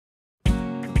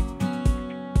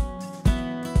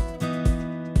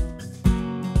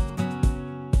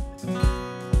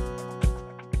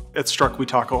at Struck, we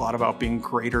talk a lot about being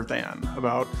greater than,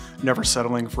 about never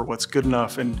settling for what's good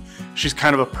enough. And she's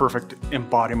kind of a perfect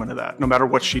embodiment of that. No matter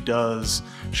what she does,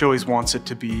 she always wants it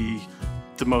to be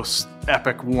the most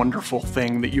epic, wonderful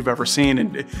thing that you've ever seen.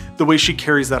 And the way she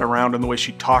carries that around, and the way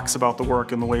she talks about the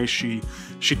work, and the way she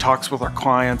talks with our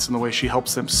clients, and the way she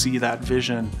helps them see that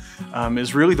vision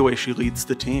is really the way she leads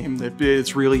the team.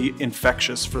 It's really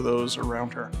infectious for those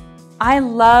around her. I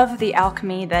love the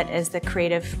alchemy that is the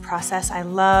creative process. I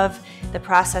love the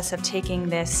process of taking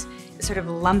this sort of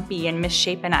lumpy and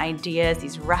misshapen ideas,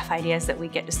 these rough ideas that we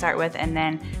get to start with, and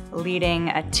then leading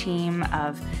a team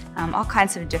of all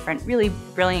kinds of different, really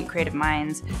brilliant creative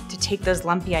minds to take those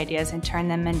lumpy ideas and turn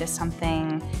them into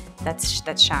something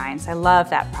that shines. I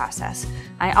love that process.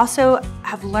 I also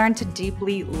have learned to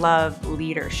deeply love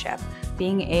leadership,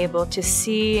 being able to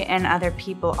see in other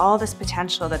people all this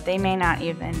potential that they may not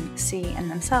even see in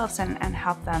themselves, and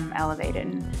help them elevate it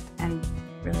and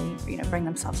really bring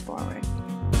themselves forward.